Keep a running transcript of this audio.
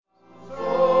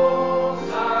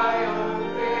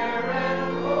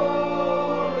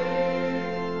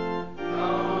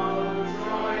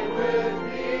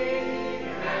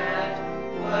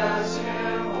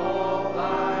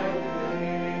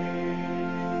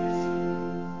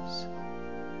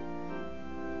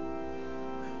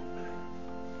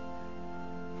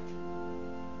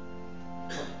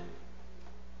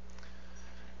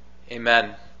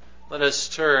Amen. Let us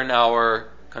turn our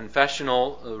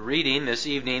confessional reading this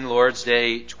evening, Lord's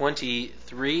Day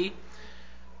 23,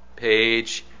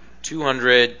 page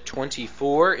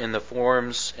 224 in the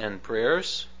Forms and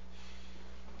Prayers.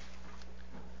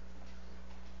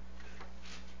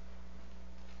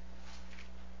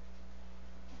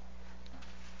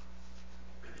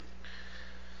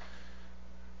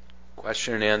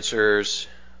 Question and answers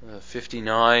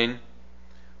 59,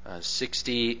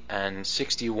 60, and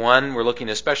 61. We're looking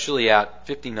especially at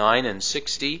 59 and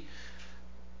 60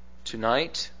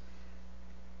 tonight.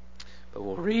 But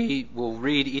we'll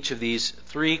read each of these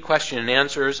three question and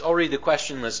answers. I'll read the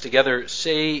question. Let's together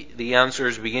say the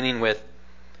answers, beginning with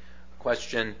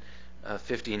question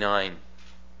 59.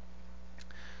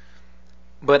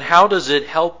 But how does it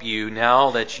help you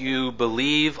now that you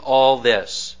believe all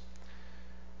this?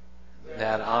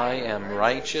 That I am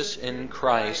righteous in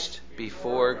Christ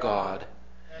before God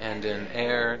and an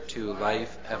heir to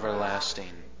life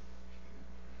everlasting.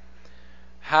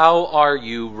 How are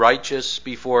you righteous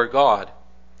before God?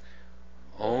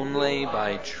 Only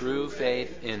by true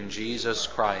faith in Jesus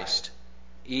Christ,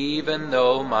 even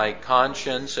though my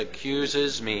conscience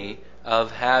accuses me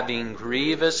of having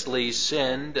grievously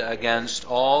sinned against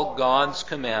all God's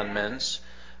commandments,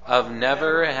 of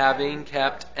never having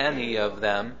kept any of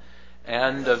them,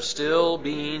 and of still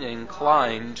being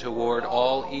inclined toward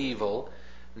all evil.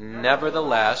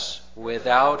 Nevertheless,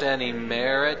 without any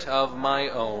merit of my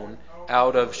own,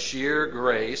 out of sheer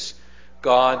grace,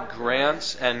 God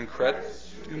grants and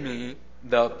credits to me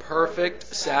the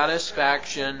perfect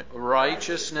satisfaction,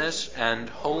 righteousness, and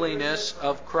holiness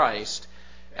of Christ,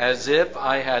 as if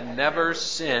I had never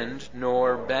sinned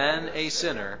nor been a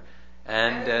sinner,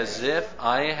 and as if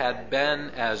I had been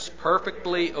as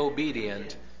perfectly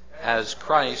obedient as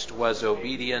Christ was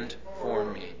obedient for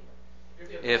me,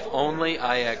 if only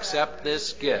I accept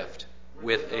this gift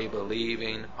with a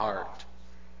believing heart.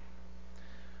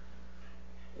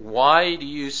 Why do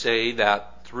you say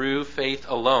that through faith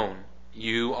alone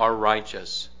you are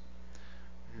righteous?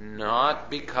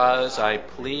 Not because I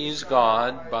please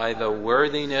God by the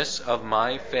worthiness of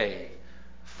my faith,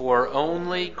 for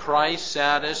only Christ's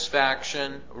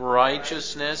satisfaction,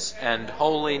 righteousness, and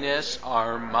holiness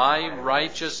are my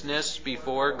righteousness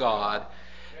before God,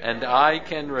 and I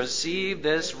can receive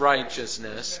this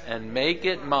righteousness and make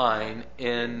it mine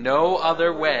in no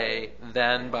other way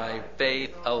than by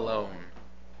faith alone.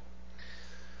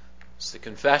 It's the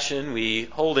confession we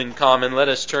hold in common. Let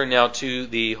us turn now to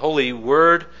the Holy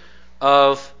Word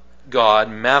of God,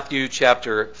 Matthew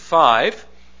chapter 5.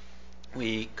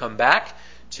 We come back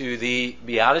to the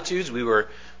Beatitudes. We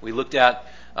looked at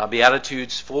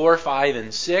Beatitudes 4, 5,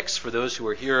 and 6 for those who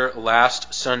were here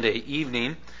last Sunday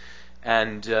evening.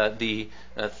 And the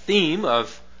theme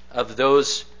of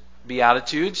those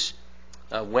Beatitudes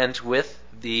went with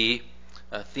the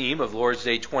theme of Lord's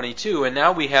Day 22. And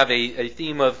now we have a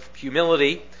theme of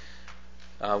humility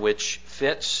which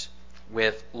fits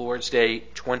with Lord's Day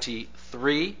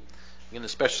 23. And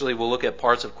especially we'll look at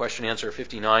parts of question and answer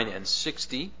 59 and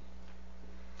 60.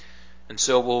 And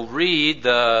so we'll read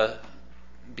the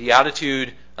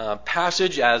Beatitude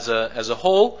passage as a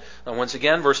whole. Once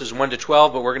again, verses 1 to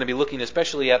 12, but we're going to be looking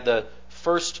especially at the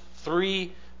first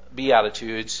three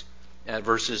Beatitudes at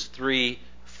verses 3,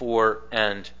 4,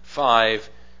 and 5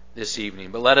 this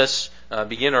evening. But let us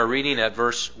begin our reading at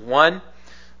verse 1,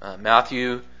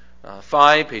 Matthew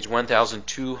 5, page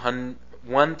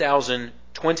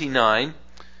 1029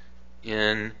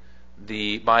 in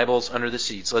the Bibles under the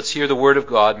seats. Let's hear the Word of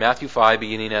God, Matthew 5,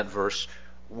 beginning at verse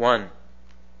 1.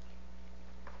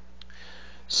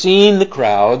 Seeing the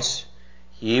crowds,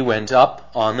 he went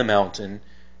up on the mountain,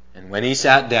 and when he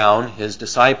sat down, his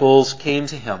disciples came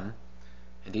to him,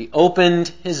 and he opened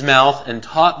his mouth and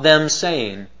taught them,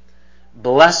 saying,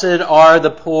 Blessed are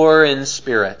the poor in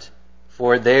spirit,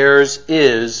 for theirs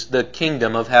is the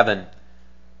kingdom of heaven.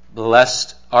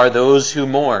 Blessed are those who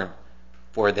mourn,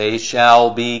 for they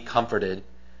shall be comforted.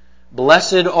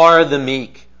 Blessed are the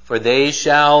meek, for they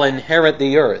shall inherit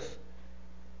the earth.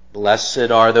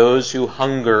 Blessed are those who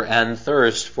hunger and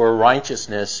thirst for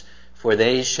righteousness, for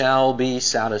they shall be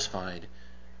satisfied.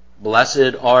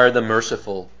 Blessed are the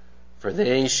merciful, for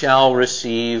they shall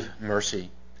receive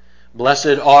mercy.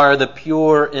 Blessed are the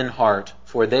pure in heart,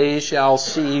 for they shall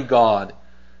see God.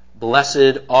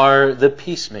 Blessed are the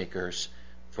peacemakers,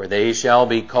 for they shall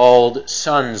be called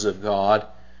sons of God.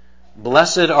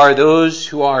 Blessed are those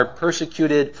who are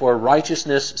persecuted for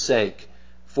righteousness' sake,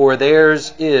 for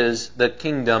theirs is the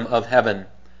kingdom of heaven.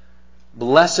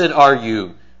 Blessed are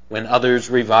you when others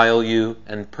revile you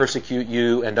and persecute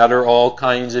you and utter all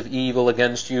kinds of evil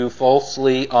against you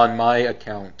falsely on my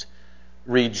account.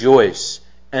 rejoice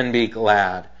and be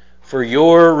glad, for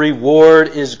your reward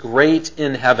is great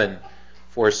in heaven,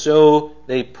 for so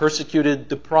they persecuted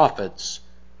the prophets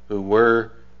who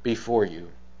were before you."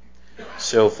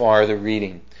 So far the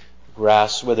reading. The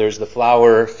grass withers, the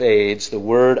flower fades, the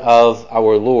word of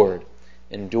our Lord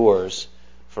endures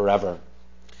forever.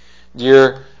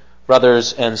 Dear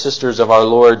brothers and sisters of our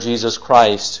Lord Jesus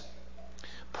Christ,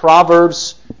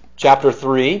 Proverbs chapter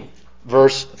 3,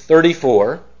 verse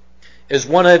 34 is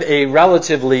one of a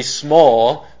relatively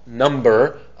small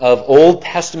number of Old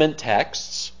Testament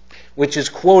texts which is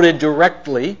quoted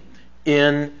directly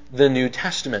in the New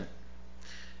Testament.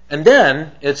 And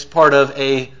then it's part of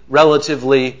a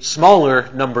relatively smaller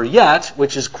number yet,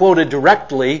 which is quoted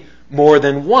directly more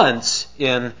than once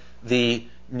in the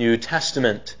New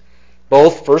Testament.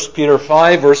 Both 1 Peter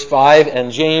 5, verse 5,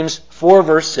 and James 4,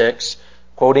 verse 6,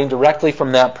 quoting directly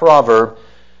from that proverb,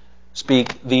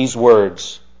 speak these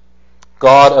words: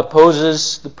 "God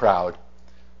opposes the proud,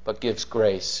 but gives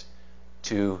grace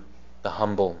to the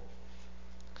humble."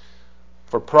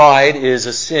 For pride is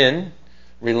a sin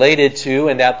related to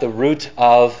and at the root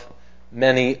of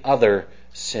many other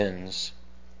sins.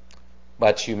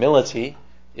 But humility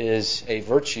is a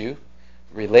virtue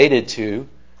related to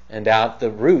and at the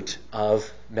root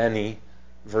of many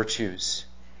virtues.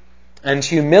 And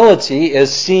humility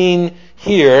is seen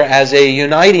here as a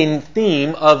uniting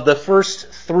theme of the first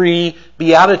three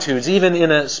Beatitudes, even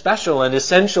in a special and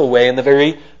essential way in the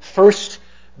very first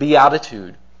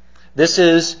Beatitude.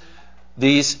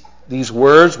 These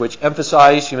words which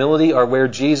emphasize humility are where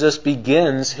Jesus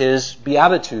begins his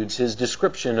Beatitudes, his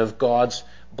description of God's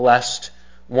blessed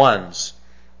ones.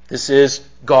 This is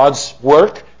God's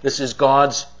work. This is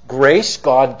God's grace.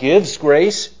 God gives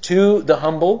grace to the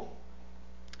humble.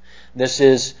 This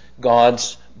is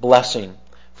God's blessing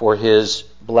for his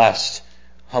blessed,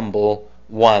 humble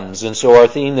ones. And so our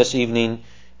theme this evening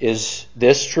is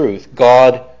this truth: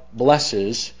 God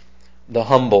blesses the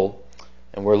humble.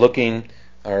 And we're looking,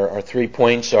 our 3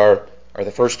 points are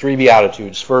the first three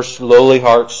Beatitudes. First, lowly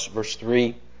hearts, verse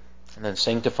 3, and then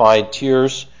sanctified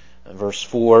tears, verse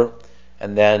 4,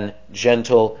 and then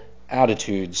gentle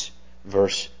attitudes,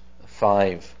 verse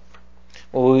 5.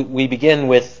 Well, we begin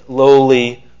with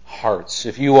lowly hearts.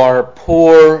 If you are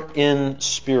poor in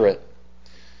spirit,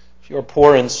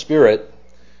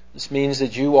 this means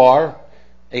that you are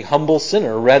a humble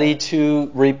sinner, ready to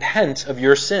repent of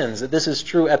your sins. That this is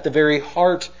true at the very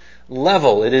heart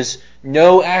level. It is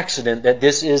no accident that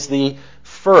this is the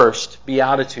first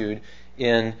beatitude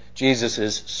in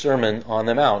Jesus' Sermon on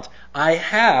the Mount. I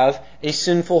have a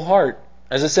sinful heart.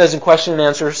 As it says in question and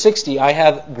answer 60, I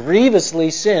have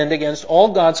grievously sinned against all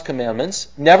God's commandments,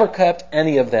 never kept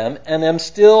any of them, and am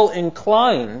still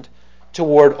inclined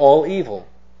toward all evil.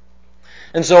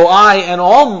 And so I and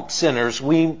all sinners,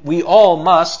 we all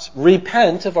must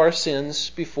repent of our sins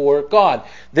before God.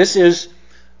 This is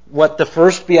what the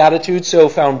first beatitude so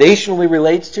foundationally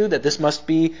relates to, that this must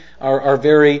be our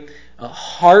very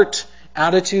heart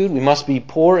attitude. We must be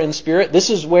poor in spirit. This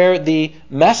is where the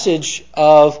message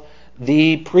of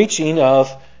the preaching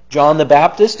of John the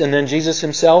Baptist and then Jesus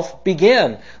himself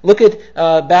began. Look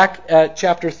at back at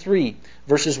chapter 3,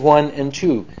 verses 1 and 2.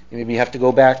 You maybe have to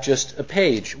go back just a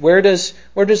page. Where does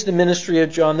the ministry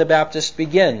of John the Baptist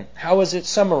begin? How is it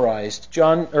summarized?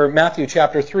 Matthew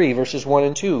chapter 3, verses 1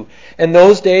 and 2. In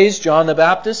those days, John the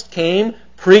Baptist came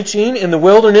preaching in the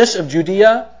wilderness of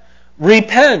Judea,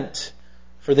 "Repent,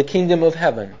 for the kingdom of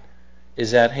heaven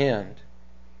is at hand."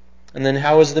 And then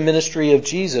how is the ministry of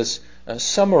Jesus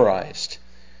summarized?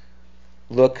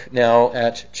 Look now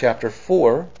at chapter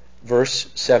 4, verse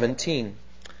 17.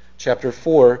 Chapter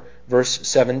 4, verse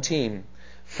 17.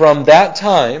 From that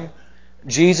time,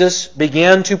 Jesus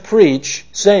began to preach,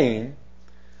 saying,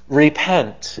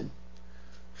 "Repent,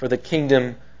 for the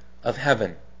kingdom of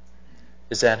heaven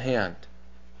is at hand."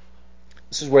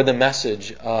 This is where the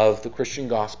message of the Christian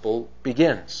gospel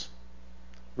begins.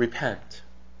 Repent.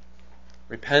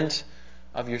 Repent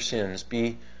of your sins.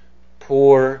 Be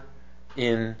poor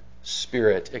in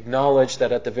spirit. Acknowledge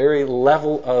that at the very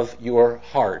level of your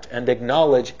heart, and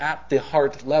acknowledge at the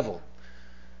heart level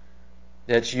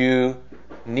that you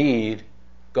need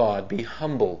God. Be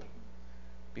humble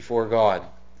before God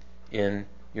in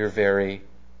your very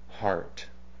heart.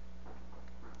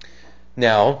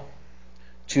 Now,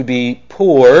 to be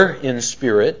poor in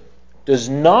spirit does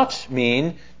not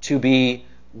mean to be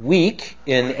weak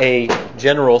in a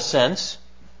general sense.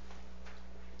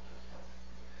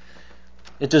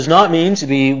 It does not mean to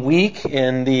be weak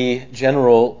in the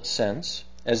general sense.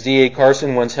 As D.A.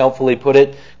 Carson once helpfully put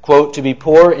it, quote, "To be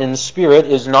poor in spirit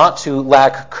is not to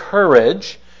lack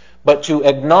courage, but to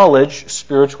acknowledge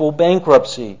spiritual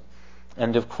bankruptcy.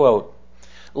 End of quote.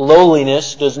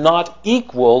 Lowliness does not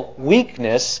equal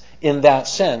weakness in that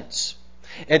sense.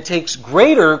 It takes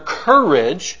greater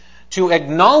courage to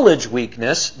acknowledge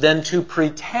weakness than to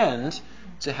pretend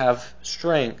to have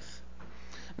strength.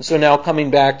 And so now coming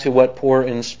back to what poor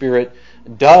in spirit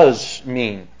does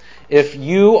mean. If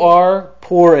you are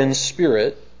poor in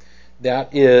spirit,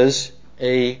 that is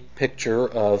a picture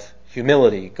of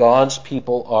humility. God's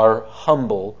people are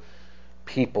humble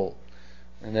people.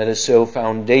 And that is so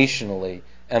foundationally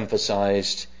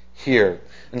emphasized here.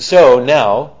 And so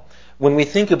now, when we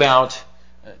think about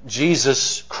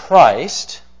Jesus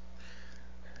Christ,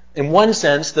 in one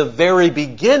sense, the very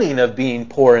beginning of being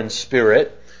poor in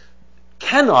spirit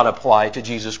cannot apply to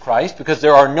Jesus Christ because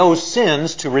there are no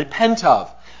sins to repent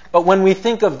of. But when we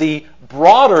think of the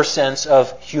broader sense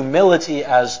of humility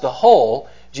as the whole,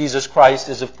 Jesus Christ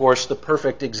is, of course, the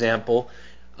perfect example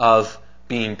of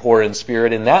being poor in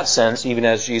spirit in that sense, even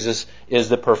as Jesus is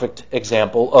the perfect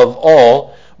example of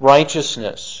all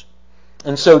righteousness.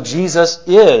 And so Jesus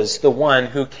is the one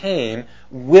who came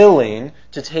willing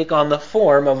to take on the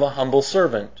form of a humble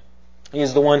servant. He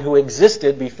is the one who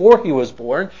existed before he was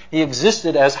born. He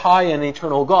existed as high and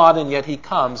eternal God, and yet he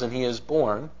comes and he is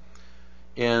born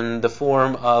in the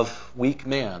form of weak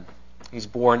man. He's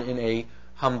born in a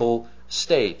humble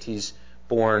state. He's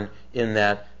born in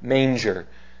that manger,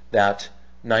 that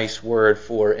nice word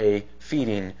for a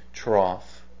feeding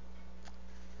trough.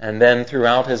 And then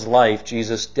throughout his life,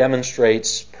 Jesus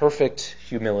demonstrates perfect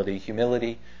humility,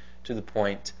 humility to the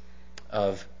point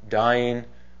of dying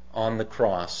on the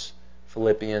cross.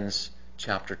 Philippians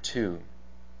chapter 2.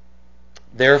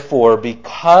 Therefore,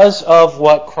 because of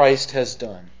what Christ has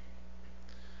done,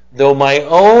 though my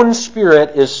own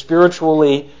spirit is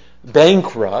spiritually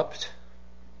bankrupt,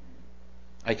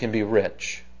 I can be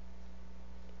rich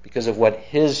because of what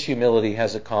his humility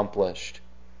has accomplished.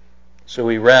 So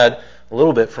we read a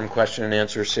little bit from question and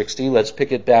answer 60. Let's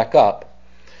pick it back up.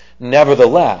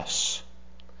 Nevertheless,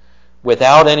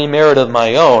 without any merit of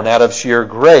my own, out of sheer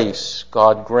grace,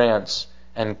 God grants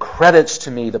and credits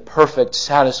to me the perfect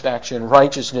satisfaction,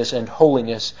 righteousness, and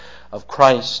holiness of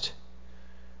Christ,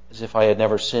 as if I had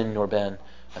never sinned nor been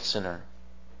a sinner.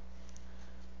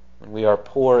 When we are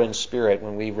poor in spirit,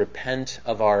 when we repent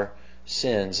of our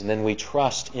sins, and then we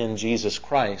trust in Jesus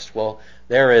Christ, well,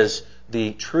 there is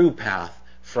the true path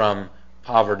from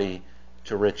poverty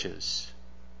to riches.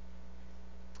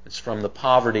 It's from the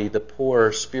poverty, the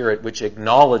poor spirit, which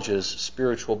acknowledges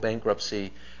spiritual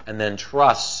bankruptcy and then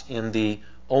trusts in the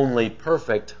only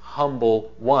perfect,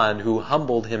 humble one who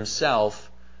humbled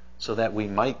himself so that we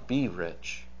might be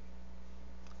rich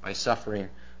by suffering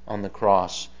on the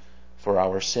cross for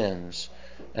our sins.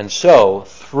 And so,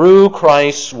 through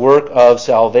Christ's work of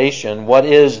salvation, what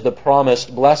is the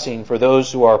promised blessing for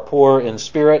those who are poor in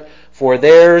spirit? For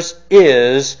theirs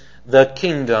is the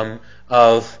kingdom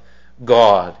of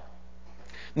God.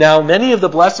 Now, many of the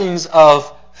blessings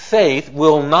of faith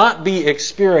will not be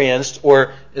experienced,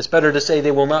 or it's better to say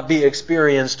they will not be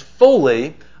experienced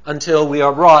fully until we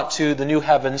are brought to the new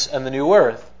heavens and the new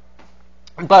earth.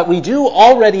 But we do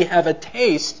already have a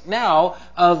taste now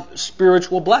of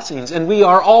spiritual blessings, and we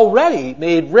are already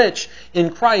made rich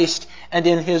in Christ and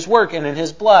in His work and in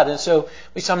His blood. And so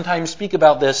we sometimes speak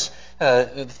about this,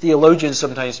 theologians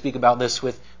sometimes speak about this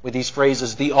with these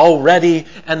phrases, the already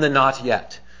and the not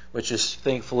yet, which is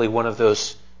thankfully one of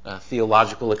those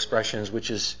theological expressions which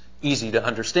is easy to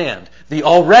understand. The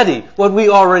already, what we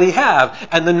already have,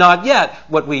 and the not yet,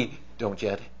 what we don't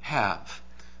yet have.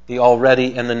 The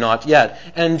already and the not yet.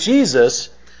 And Jesus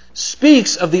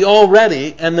speaks of the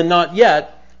already and the not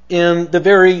yet in the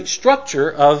very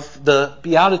structure of the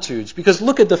Beatitudes. Because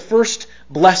look at the first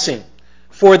blessing.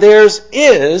 For theirs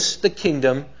is the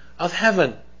kingdom of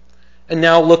heaven. And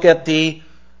now look at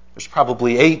there's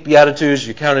probably 8 Beatitudes.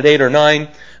 You counted 8 or 9.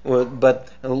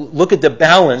 But look at the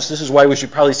balance. This is why we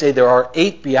should probably say there are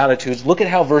 8 Beatitudes. Look at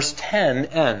how verse 10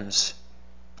 ends.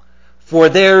 For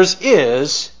theirs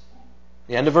is,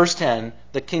 the end of verse 10,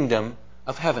 the kingdom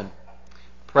of heaven.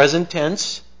 Present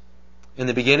tense in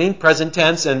the beginning, present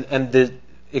tense, and the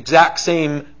exact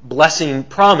same blessing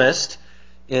promised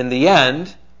in the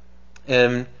end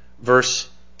in verse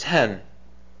 10.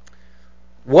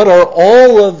 What are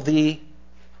all of the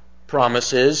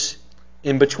promises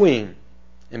in between?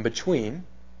 In between,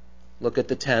 look at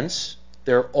the tense,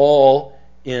 they're all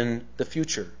in the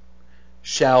future.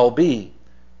 Shall be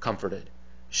comforted,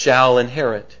 shall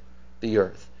inherit the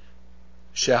earth,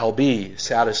 shall be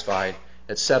satisfied,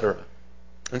 etc.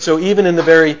 And so even in the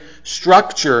very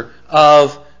structure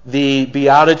of the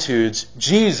Beatitudes,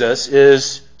 Jesus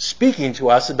is speaking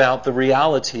to us about the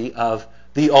reality of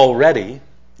the already.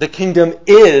 The kingdom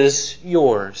is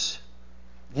yours.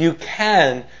 You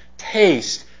can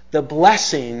taste the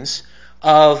blessings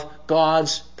of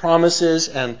God's promises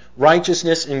and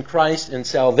righteousness in Christ and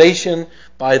salvation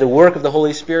by the work of the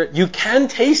Holy Spirit. You can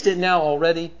taste it now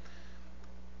already,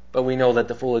 but we know that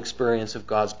the full experience of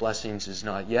God's blessings is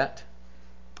not yet.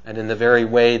 And in the very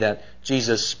way that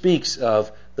Jesus speaks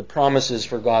of the promises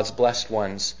for God's blessed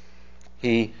ones,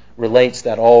 he relates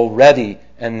that already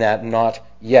and that not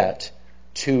yet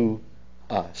to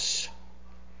us.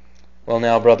 Well,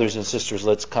 now, brothers and sisters,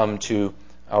 let's come to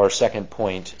our second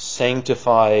point.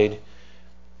 Sanctified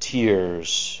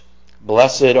tears.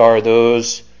 Blessed are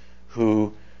those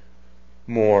who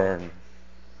mourn.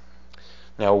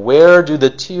 Now, where do the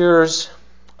tears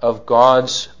of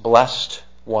God's blessed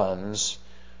ones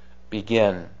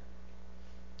begin?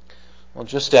 Well,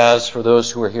 just as for those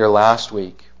who were here last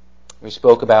week, we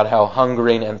spoke about how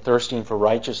hungering and thirsting for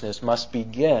righteousness must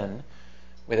begin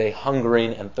with a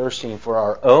hungering and thirsting for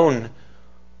our own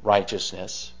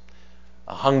righteousness,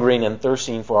 a hungering and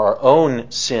thirsting for our own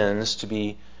sins to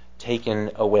be taken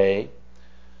away.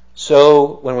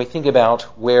 So when we think about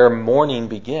where mourning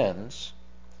begins,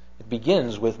 it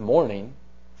begins with mourning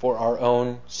for our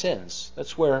own sins.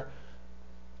 That's where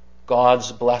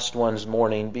God's blessed one's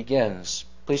mourning begins.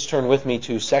 Please turn with me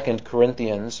to 2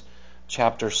 Corinthians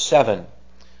chapter 7.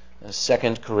 2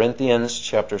 Corinthians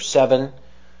chapter 7.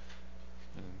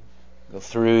 Go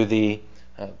through the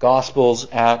Gospels,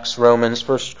 Acts, Romans,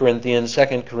 1 Corinthians,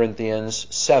 2 Corinthians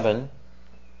 7,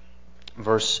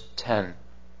 verse 10.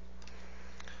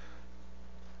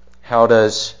 How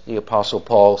does the Apostle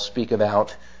Paul speak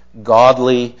about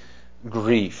godly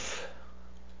grief?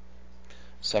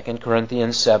 2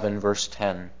 Corinthians 7, verse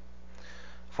 10.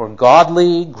 For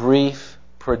godly grief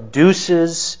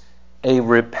produces a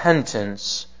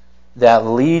repentance that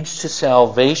leads to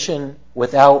salvation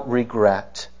without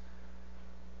regret,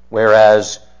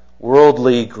 whereas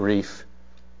worldly grief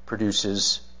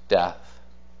produces death.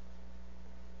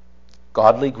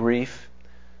 Godly grief,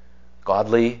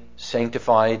 godly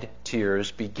sanctified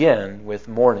tears begin with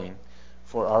mourning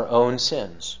for our own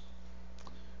sins.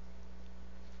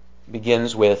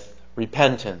 Begins with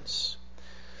repentance.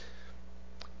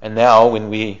 And now, when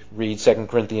we read 2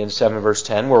 Corinthians 7, verse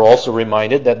 10, we're also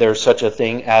reminded that there's such a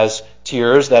thing as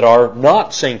tears that are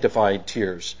not sanctified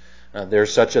tears.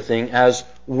 There's such a thing as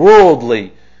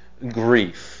worldly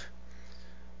grief.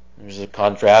 There's a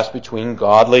contrast between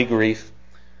godly grief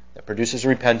that produces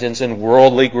repentance and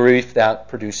worldly grief that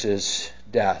produces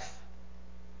death.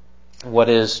 What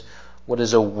is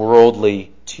a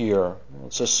worldly tear?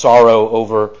 It's a sorrow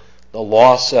over the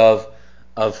loss of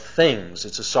things.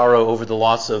 It's a sorrow over the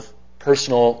loss of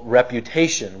personal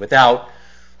reputation without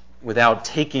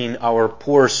taking our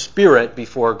poor spirit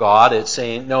before God. It's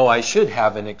saying, no, I should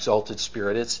have an exalted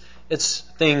spirit. It's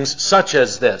things such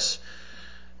as this.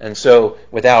 And so,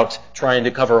 without trying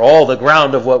to cover all the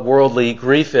ground of what worldly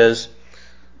grief is,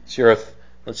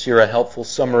 let's hear a helpful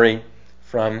summary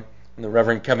from the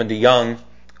Reverend Kevin DeYoung.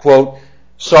 Quote,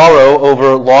 sorrow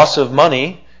over loss of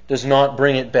money does not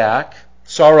bring it back.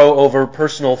 Sorrow over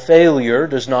personal failure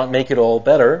does not make it all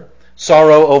better.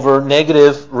 Sorrow over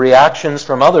negative reactions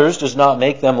from others does not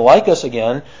make them like us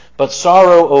again. But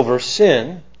sorrow over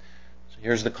sin, so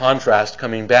here's the contrast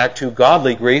coming back to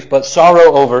godly grief, but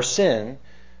sorrow over sin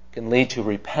can lead to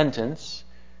repentance.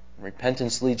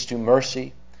 Repentance leads to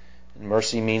mercy, and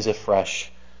mercy means a fresh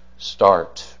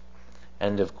start.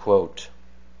 End of quote.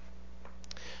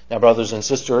 Now, brothers and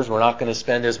sisters, we're not going to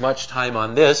spend as much time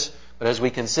on this, but as we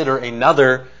consider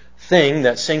another thing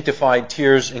that sanctified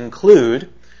tears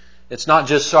include, it's not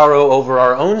just sorrow over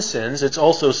our own sins, it's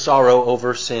also sorrow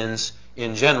over sins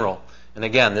in general. And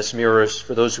again, this mirrors,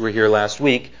 for those who were here last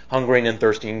week, hungering and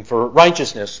thirsting for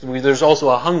righteousness. There's also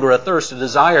a hunger, a thirst, a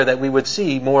desire that we would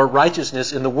see more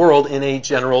righteousness in the world in a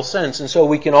general sense. And so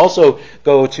we can also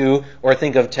go to or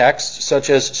think of texts such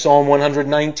as Psalm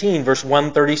 119, verse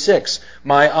 136.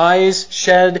 My eyes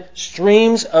shed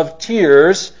streams of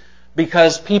tears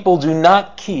because people do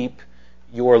not keep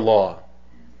your law.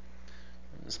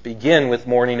 Let's begin with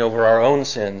mourning over our own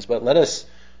sins, but let us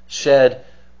shed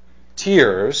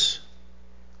tears,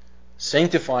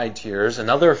 sanctified tears,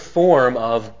 another form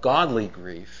of godly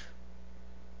grief,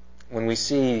 when we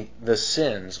see the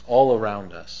sins all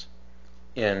around us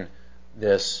in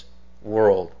this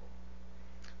world.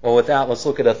 Well, with that, let's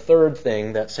look at a third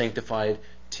thing that sanctified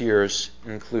tears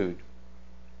include.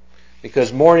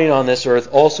 Because mourning on this earth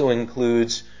also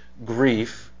includes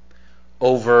grief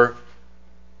over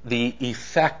the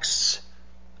effects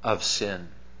of sin,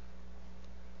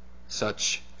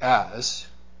 such as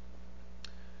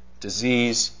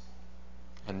disease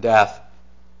and death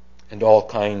and all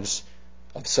kinds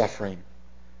of suffering.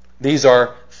 These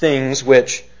are things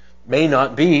which may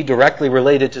not be directly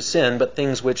related to sin, but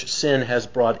things which sin has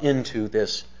brought into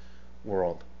this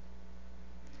world.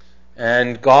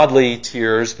 And godly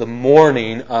tears, the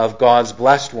mourning of God's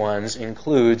blessed ones,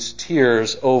 includes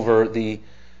tears over the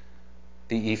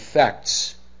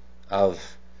effects of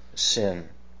sin.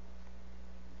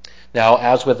 Now,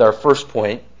 as with our first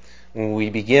point, when we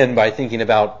begin by thinking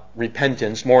about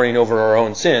repentance, mourning over our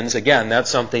own sins, again,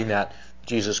 that's something that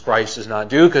Jesus Christ does not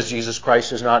do, because Jesus Christ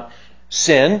does not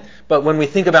sin. But when we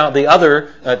think about the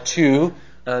other two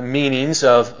meanings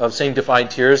of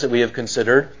sanctified tears that we have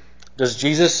considered,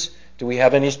 do we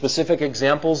have any specific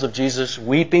examples of Jesus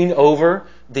weeping over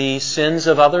the sins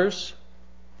of others?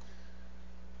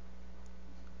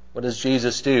 What does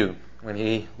Jesus do when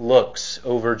he looks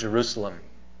over Jerusalem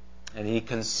and he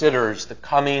considers the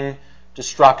coming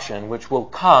destruction which will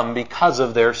come because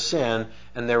of their sin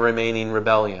and their remaining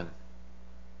rebellion?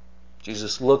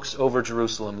 Jesus looks over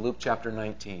Jerusalem, Luke chapter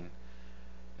 19,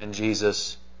 and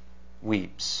Jesus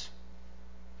weeps.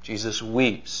 Jesus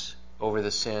weeps over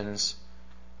the sins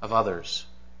of others.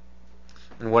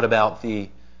 And what about the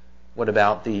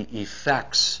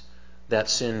effects that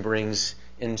sin brings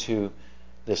into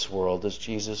this world? Does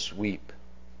Jesus weep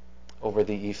over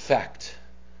the effect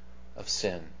of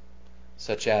sin,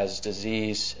 such as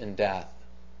disease and death?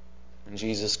 When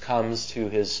Jesus comes to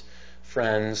his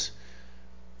friends,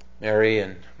 Mary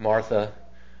and Martha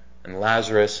and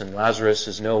Lazarus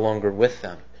is no longer with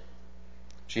them.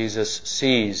 Jesus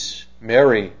sees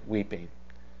Mary weeping,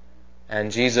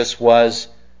 and Jesus was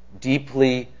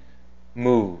deeply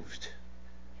moved.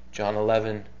 John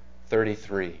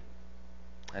 11:33.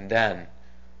 And then,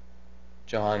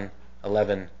 John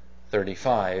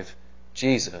 11:35,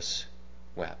 Jesus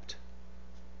wept.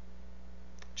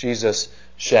 Jesus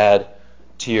shed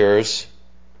tears,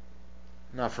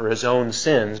 not for his own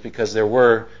sins, because there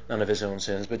were none of his own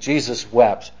sins, but Jesus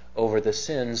wept over the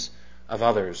sins of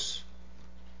others.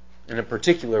 In a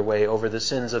particular way, over the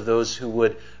sins of those who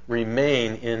would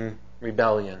remain in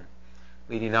rebellion,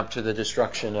 leading up to the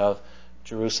destruction of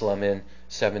Jerusalem in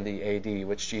 70 AD,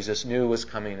 which Jesus knew was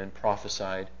coming and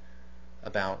prophesied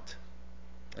about.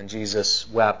 And Jesus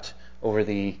wept over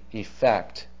the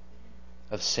effect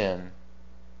of sin.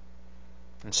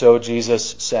 And so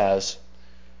Jesus says,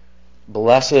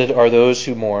 "Blessed are those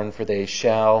who mourn, for they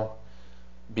shall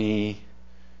be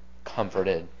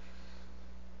comforted."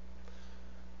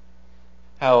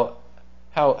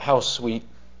 How sweet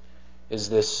is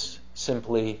this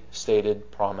simply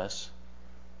stated promise?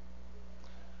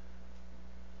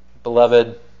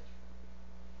 Beloved,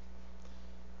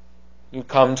 you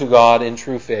come to God in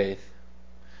true faith.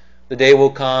 The day will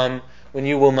come when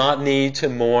you will not need to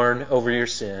mourn over your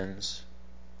sins,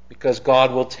 because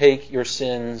God will take your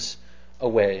sins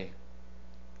away.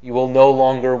 You will no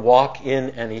longer walk in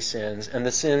any sins, and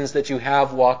the sins that you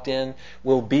have walked in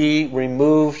will be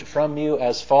removed from you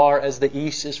as far as the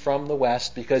east is from the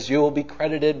west, because you will be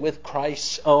credited with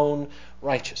Christ's own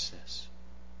righteousness.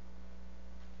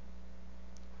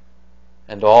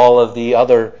 And all of the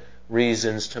other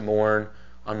reasons to mourn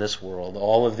on this world,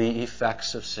 all of the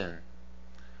effects of sin,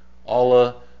 all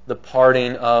of the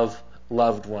parting of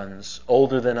loved ones,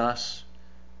 older than us,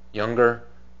 younger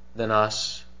than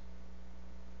us,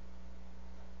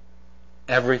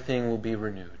 everything will be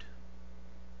renewed.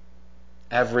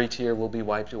 Every tear will be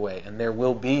wiped away, and there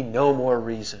will be no more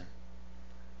reason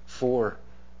for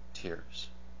tears.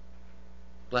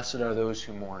 Blessed are those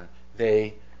who mourn.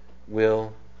 They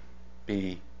will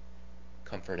be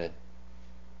comforted.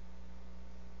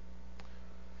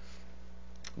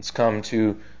 Let's come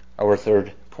to our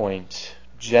third point.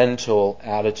 Gentle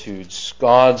attitudes.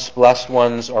 God's blessed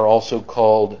ones are also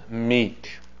called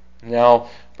meek. Now,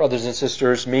 brothers and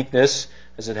sisters, meekness,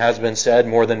 as it has been said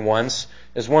more than once,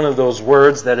 is one of those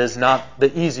words that is not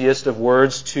the easiest of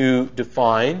words to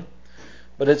define,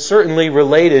 but it's certainly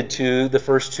related to the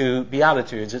first two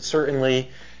Beatitudes. It certainly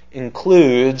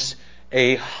includes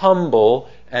a humble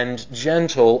and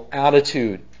gentle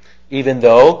attitude, even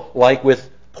though, like with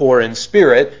poor in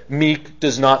spirit, meek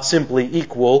does not simply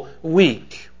equal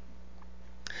weak.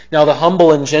 Now, the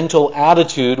humble and gentle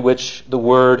attitude which the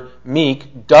word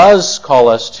meek does call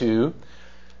us to,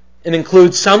 it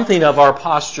includes something of our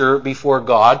posture before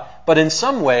God, but in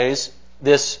some ways,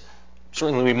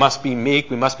 certainly we must be meek,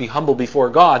 we must be humble before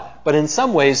God, but in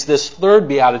some ways, this third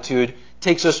beatitude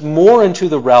takes us more into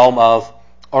the realm of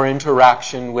our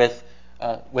interaction with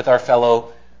our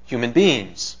fellow human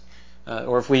beings.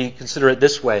 Or if we consider it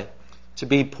this way, to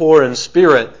be poor in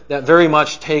spirit, that very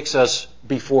much takes us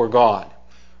before God.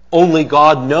 Only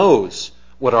God knows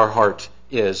what our heart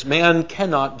is. Man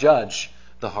cannot judge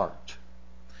the heart.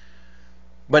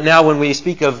 But now when we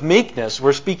speak of meekness,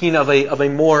 we're speaking of a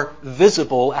more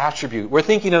visible attribute. We're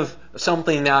thinking of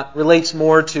something that relates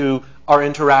more to our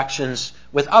interactions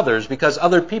with others, because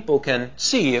other people can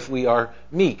see if we are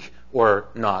meek or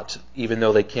not, even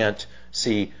though they can't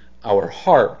see our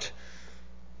heart,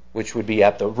 which would be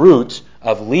at the root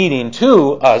of leading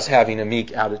to us having a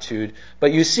meek attitude.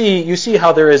 But you see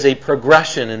how there is a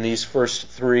progression in these first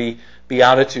three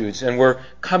Beatitudes, and we're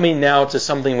coming now to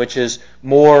something which is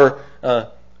more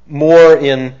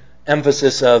in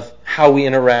emphasis of how we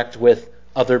interact with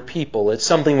other people. It's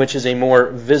something which is a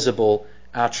more visible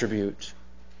attribute.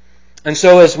 And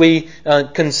so as we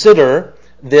consider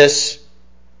this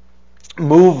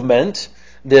movement,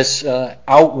 this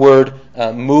outward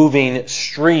moving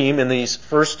stream in these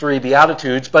first three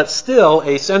Beatitudes, but still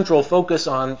a central focus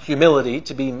on humility,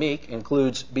 to be meek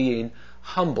includes being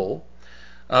humble,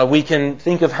 we can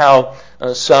think of how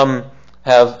some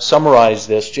have summarized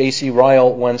this. J.C.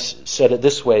 Ryle once said it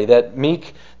this way, that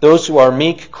those who are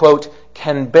meek, quote,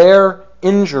 can bear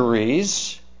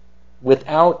injuries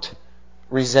without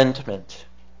resentment,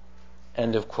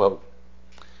 end of quote.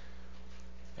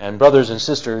 And brothers and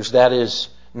sisters, that is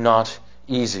not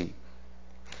easy.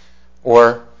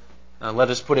 Or, let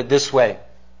us put it this way,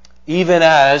 even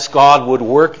as God would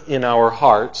work in our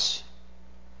hearts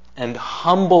and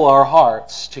humble our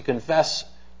hearts to confess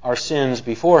our sins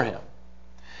before Him,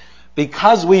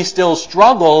 because we still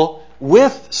struggle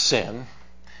with sin,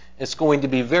 it's going to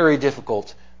be very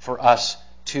difficult for us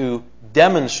to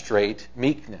demonstrate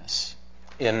meekness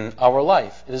in our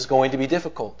life. It is going to be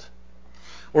difficult.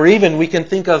 Or even we can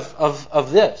think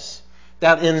of this,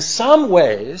 that in some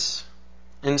ways,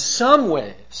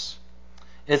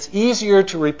 it's easier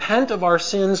to repent of our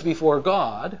sins before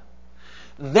God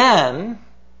than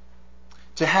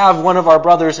to have one of our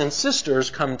brothers and sisters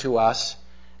come to us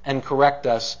and correct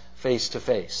us face to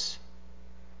face.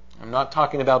 I'm not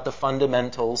talking about the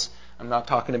fundamentals. I'm not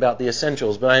talking about the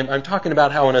essentials. But I'm talking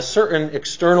about how in a certain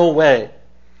external way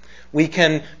we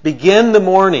can begin the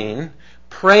morning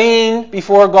praying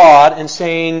before God and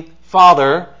saying,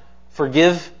 Father,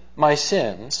 forgive my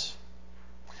sins.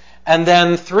 And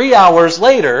then 3 hours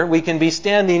later, we can be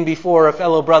standing before a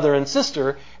fellow brother and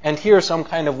sister and hear some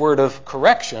kind of word of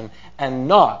correction and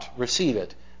not receive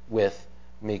it with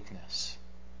meekness.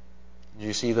 Do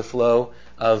you see the flow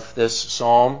of this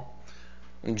psalm?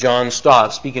 And John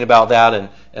Stott, speaking about that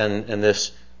and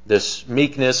this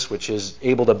meekness, which is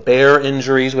able to bear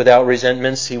injuries without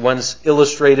resentments, he once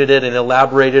illustrated it and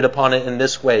elaborated upon it in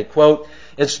this way, quote,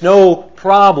 it's no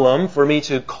problem for me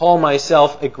to call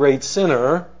myself a great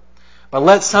sinner, but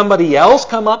let somebody else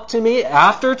come up to me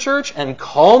after church and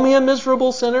call me a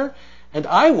miserable sinner, and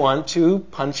I want to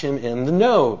punch him in the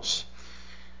nose.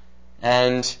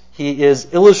 And he is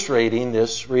illustrating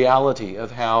this reality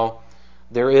of how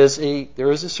there is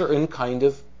a certain kind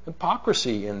of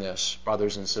hypocrisy in this,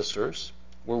 brothers and sisters.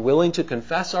 We're willing to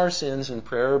confess our sins in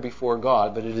prayer before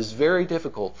God, but it is very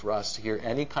difficult for us to hear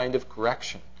any kind of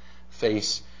correction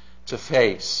face to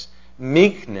face.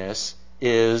 Meekness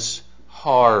is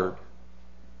hard.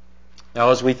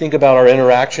 Now, as we think about our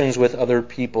interactions with other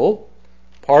people,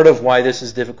 part of why this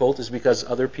is difficult is because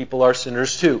other people are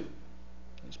sinners too.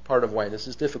 It's part of why this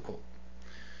is difficult.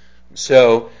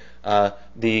 So,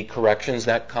 the corrections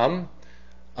that come,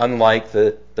 unlike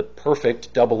the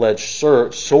perfect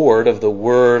double-edged sword of the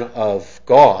Word of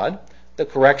God, the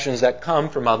corrections that come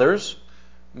from others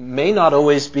may not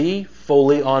always be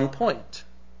fully on point.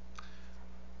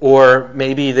 Or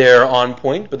maybe they're on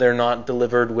point, but they're not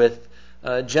delivered with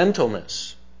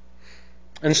gentleness.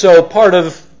 And so part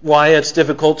of why it's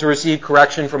difficult to receive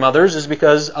correction from others is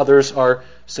because others are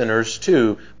sinners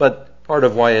too. But part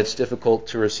of why it's difficult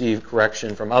to receive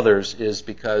correction from others is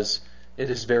because it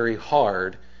is very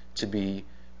hard to be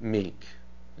meek.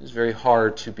 It is very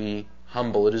hard to be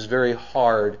humble. It is very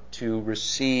hard to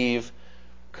receive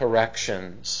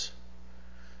corrections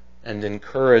and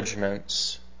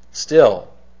encouragements. Still,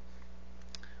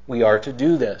 we are to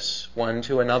do this one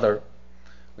to another.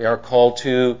 We are called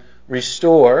to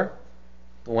restore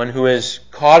the one who is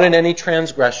caught in any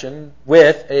transgression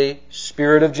with a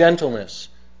spirit of gentleness,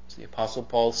 as the Apostle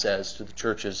Paul says to the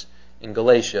churches in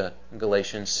Galatia, in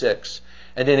Galatians 6.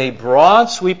 And in a broad,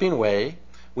 sweeping way,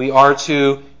 we are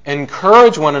to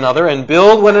encourage one another and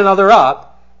build one another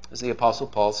up, as the Apostle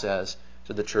Paul says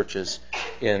to the churches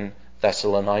in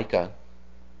Thessalonica.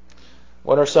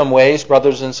 What are some ways,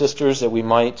 brothers and sisters, that we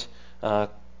might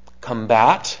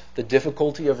combat the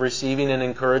difficulty of receiving an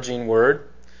encouraging word?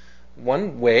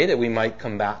 One way that we might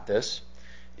combat this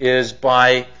is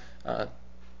by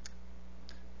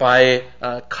by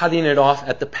cutting it off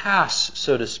at the pass,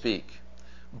 so to speak,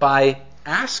 by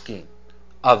asking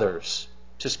others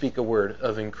to speak a word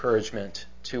of encouragement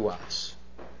to us.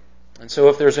 And so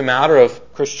if there's a matter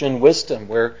of Christian wisdom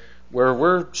where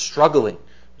we're struggling,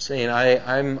 saying,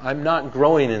 I'm not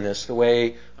growing in this the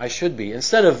way I should be,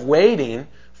 instead of waiting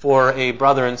for a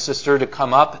brother and sister to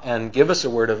come up and give us a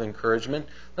word of encouragement,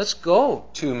 let's go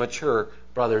to mature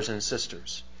brothers and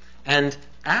sisters and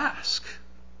ask.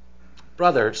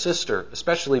 Brother, sister,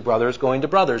 especially brothers going to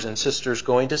brothers and sisters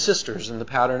going to sisters in the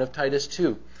pattern of Titus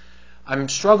 2. I'm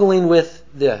struggling with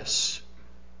this.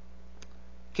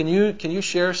 Can you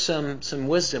share some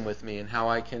wisdom with me in how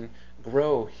I can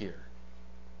grow here?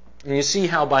 And you see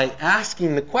how by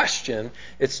asking the question,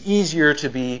 it's easier to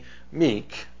be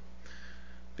meek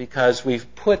because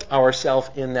we've put ourselves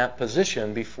in that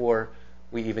position before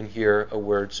we even hear a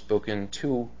word spoken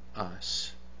to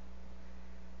us.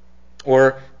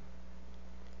 Or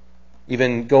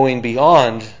even going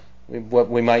beyond what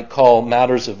we might call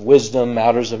matters of wisdom,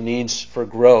 matters of needs for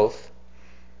growth.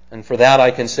 And for that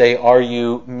I can say, are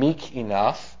you meek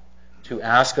enough to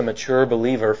ask a mature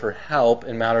believer for help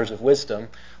in matters of wisdom?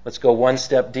 Let's go one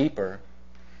step deeper.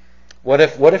 What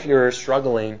if you're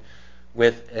struggling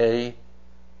with an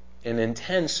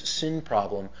intense sin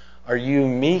problem? Are you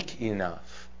meek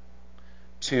enough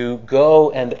to go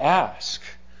and ask?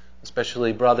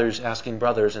 Especially brothers asking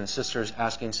brothers and sisters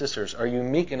asking sisters. Are you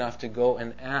meek enough to go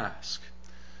and ask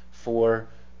for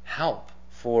help,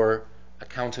 for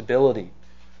accountability,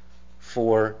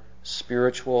 for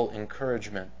spiritual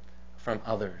encouragement from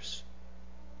others?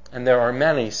 And there are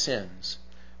many sins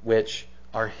which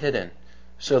are hidden,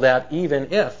 so that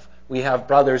even if we have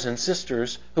brothers and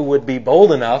sisters who would be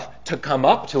bold enough to come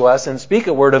up to us and speak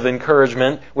a word of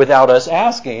encouragement without us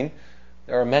asking,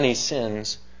 there are many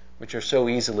sins which are so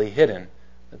easily hidden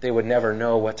that they would never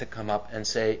know what to come up and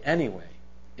say anyway,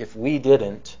 if we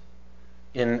didn't,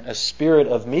 in a spirit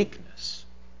of meekness,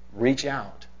 reach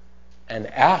out and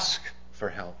ask for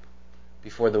help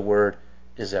before the word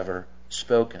is ever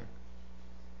spoken.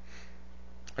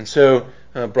 And so,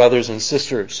 brothers and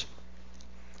sisters,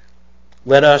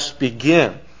 let us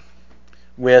begin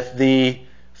with the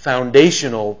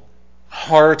foundational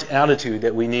heart attitude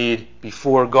that we need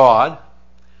before God.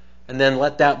 And then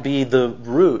let that be the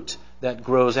root that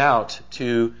grows out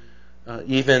to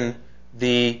even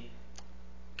the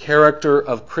character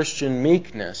of Christian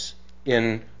meekness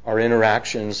in our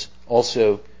interactions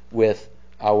also with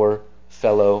our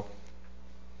fellow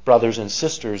brothers and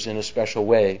sisters in a special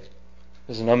way.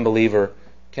 Because an unbeliever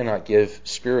cannot give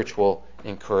spiritual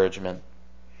encouragement.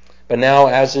 But now,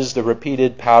 as is the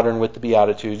repeated pattern with the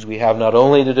Beatitudes, we have not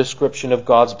only the description of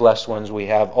God's blessed ones, we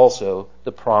have also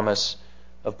the promise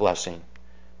of blessing.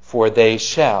 For they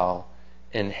shall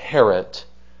inherit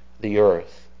the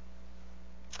earth.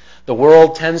 The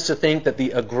world tends to think that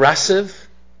the aggressive,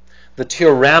 the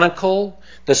tyrannical,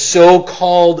 the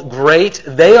so-called great,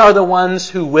 they are the ones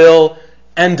who will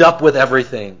end up with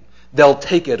everything. They'll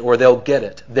take it or they'll get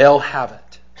it. They'll have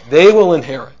it. They will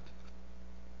inherit.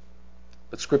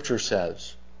 But Scripture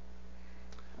says,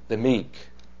 the meek,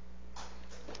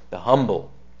 the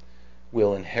humble,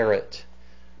 will inherit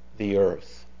the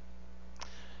earth.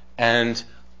 And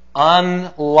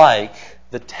unlike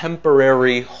the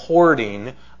temporary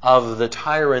hoarding of the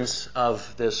tyrants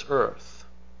of this earth,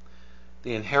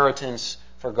 the inheritance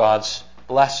for God's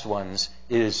blessed ones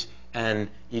is an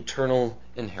eternal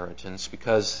inheritance,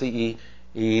 because the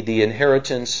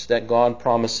inheritance that God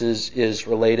promises is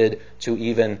related to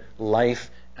even life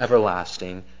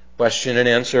everlasting. Question and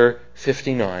answer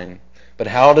 59. But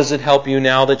how does it help you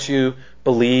now that you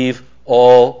believe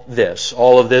all this?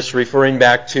 All of this referring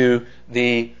back to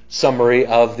the summary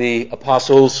of the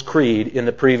Apostles' Creed in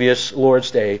the previous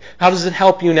Lord's Day. How does it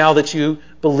help you now that you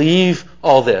believe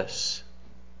all this?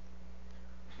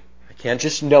 I can't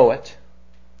just know it.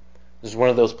 This is one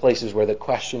of those places where the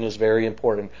question is very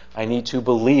important. I need to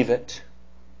believe it.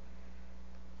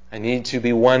 I need to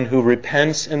be one who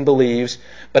repents and believes.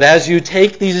 But as you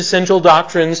take these essential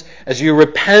doctrines, as you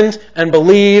repent and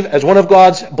believe as one of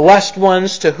God's blessed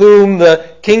ones to whom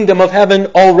the kingdom of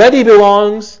heaven already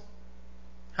belongs,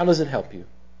 how does it help you?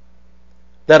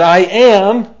 That I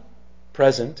am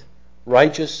present,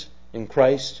 righteous in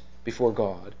Christ before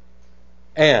God,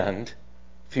 and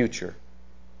future,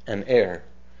 an heir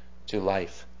to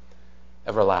life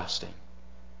everlasting.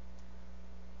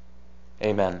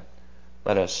 Amen.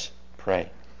 Let us pray.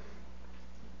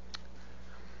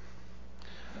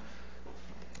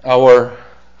 Our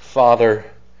Father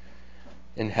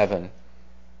in heaven,